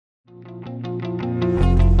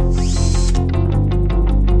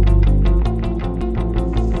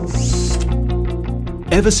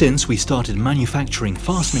Ever since we started manufacturing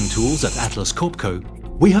fastening tools at Atlas Copco,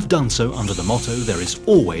 we have done so under the motto there is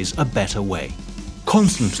always a better way,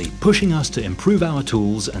 constantly pushing us to improve our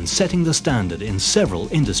tools and setting the standard in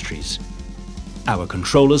several industries. Our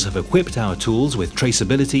controllers have equipped our tools with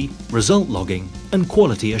traceability, result logging and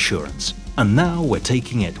quality assurance. And now we're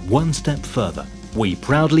taking it one step further. We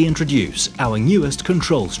proudly introduce our newest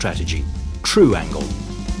control strategy, TrueAngle.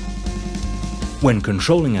 When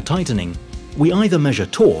controlling a tightening, we either measure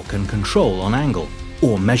torque and control on angle,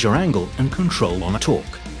 or measure angle and control on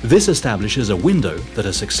torque. This establishes a window that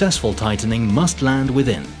a successful tightening must land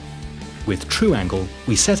within. With TrueAngle,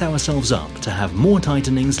 we set ourselves up to have more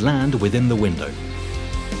tightenings land within the window.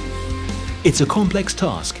 It's a complex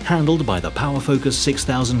task handled by the PowerFocus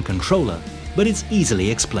 6000 controller, but it's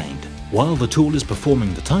easily explained. While the tool is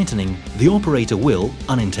performing the tightening, the operator will,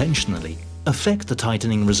 unintentionally, affect the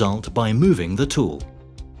tightening result by moving the tool.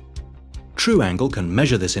 TrueAngle can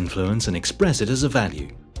measure this influence and express it as a value.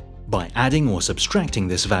 By adding or subtracting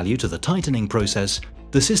this value to the tightening process,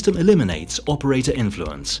 the system eliminates operator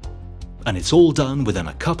influence. And it's all done within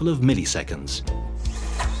a couple of milliseconds.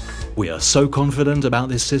 We are so confident about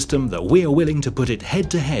this system that we are willing to put it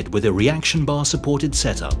head-to-head with a reaction bar supported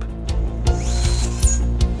setup.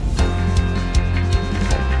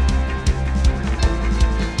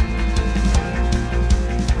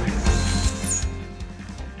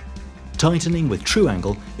 Tightening with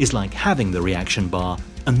TrueAngle is like having the reaction bar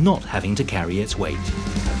and not having to carry its weight.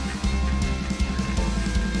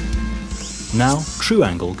 Now,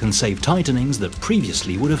 TrueAngle can save tightenings that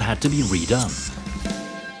previously would have had to be redone.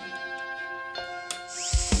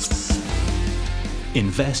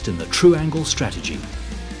 Invest in the TrueAngle strategy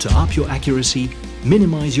to up your accuracy,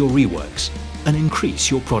 minimize your reworks, and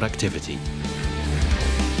increase your productivity.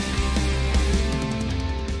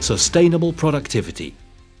 Sustainable productivity.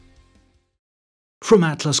 From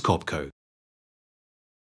Atlas Copco.